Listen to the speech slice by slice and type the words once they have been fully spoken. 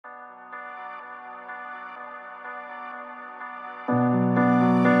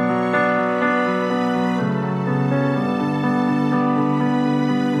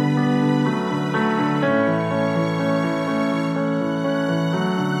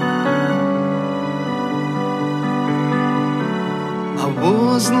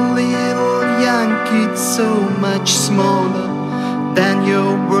was a little young kid, so much smaller than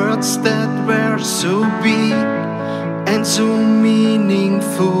your words that were so big and so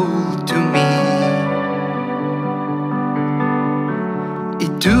meaningful to me.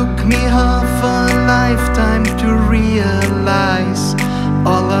 It took me half a lifetime to realize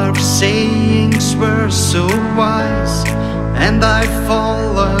all our sayings were so wise, and I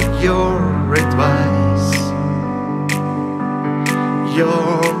followed your advice.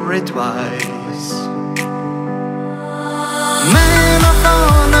 Your advice. Man of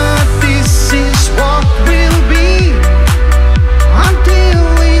honor, this is what will be until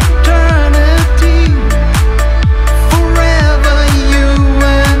eternity. Forever you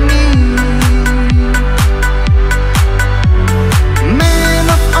and me. Man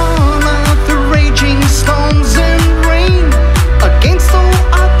of honor, the raging storms and rain. Against all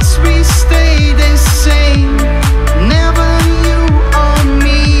odds we stay the same. Never you or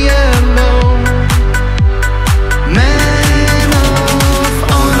me alone. Man of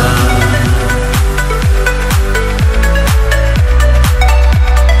honor.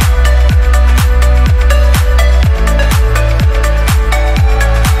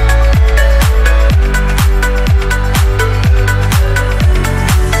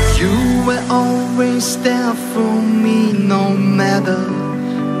 You were always there for me, no matter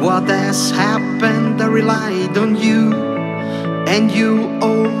what has happened. I relied on you, and you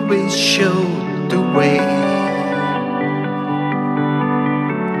always showed the way.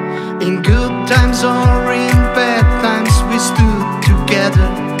 In good times or in bad times we stood together,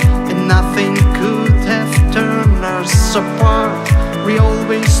 and nothing could have turned us apart. We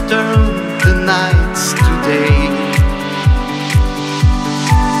always turned the nights to day.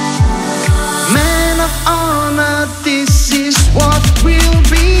 Man of honor, this